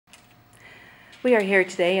We are here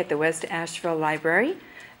today at the West Asheville Library.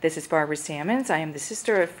 This is Barbara Sammons. I am the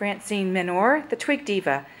sister of Francine Menor, the Twig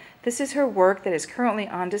Diva. This is her work that is currently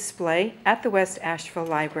on display at the West Asheville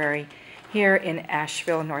Library here in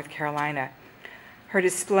Asheville, North Carolina. Her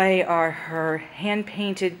display are her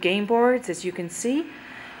hand-painted game boards, as you can see.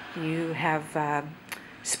 You have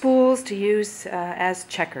spools to use as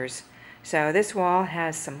checkers. So this wall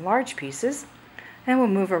has some large pieces, and we'll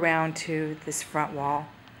move around to this front wall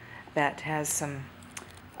that has some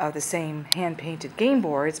of the same hand-painted game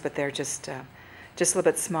boards, but they're just a little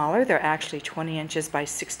bit smaller. They're actually 20 inches by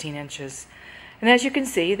 16 inches. And as you can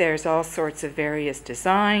see, there's all sorts of various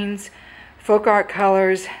designs, folk art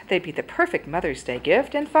colors. They'd be the perfect Mother's Day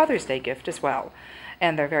gift and Father's Day gift as well.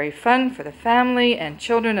 And they're very fun for the family and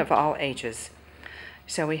children of all ages.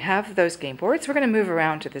 So we have those game boards. We're going to move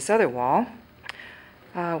around to this other wall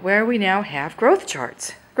where we now have growth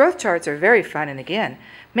charts. Growth charts are very fun, and again,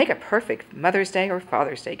 make a perfect Mother's Day or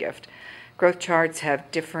Father's Day gift. Growth charts have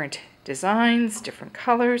different designs, different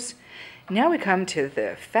colors. Now we come to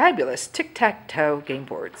the fabulous tic-tac-toe game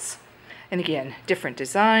boards. And again, different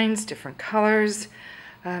designs, different colors.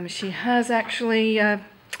 She has actually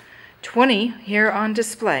 20 here on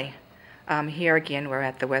display. Here again, we're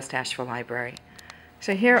at the West Asheville Library.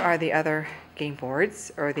 So here are the other game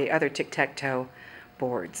boards, or the other tic-tac-toe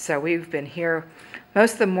boards. So we've been here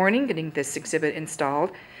most of the morning getting this exhibit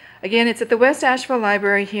installed. Again, it's at the West Asheville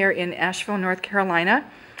Library here in Asheville, North Carolina.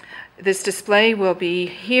 This display will be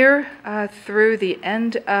here through the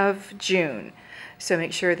end of June. So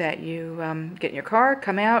make sure that you get in your car,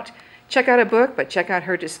 come out, check out a book, but check out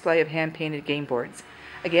her display of hand-painted game boards.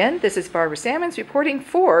 Again, this is Barbara Sammons reporting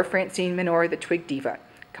for Francine Menor, the Twig Diva.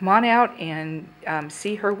 Come on out and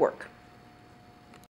see her work.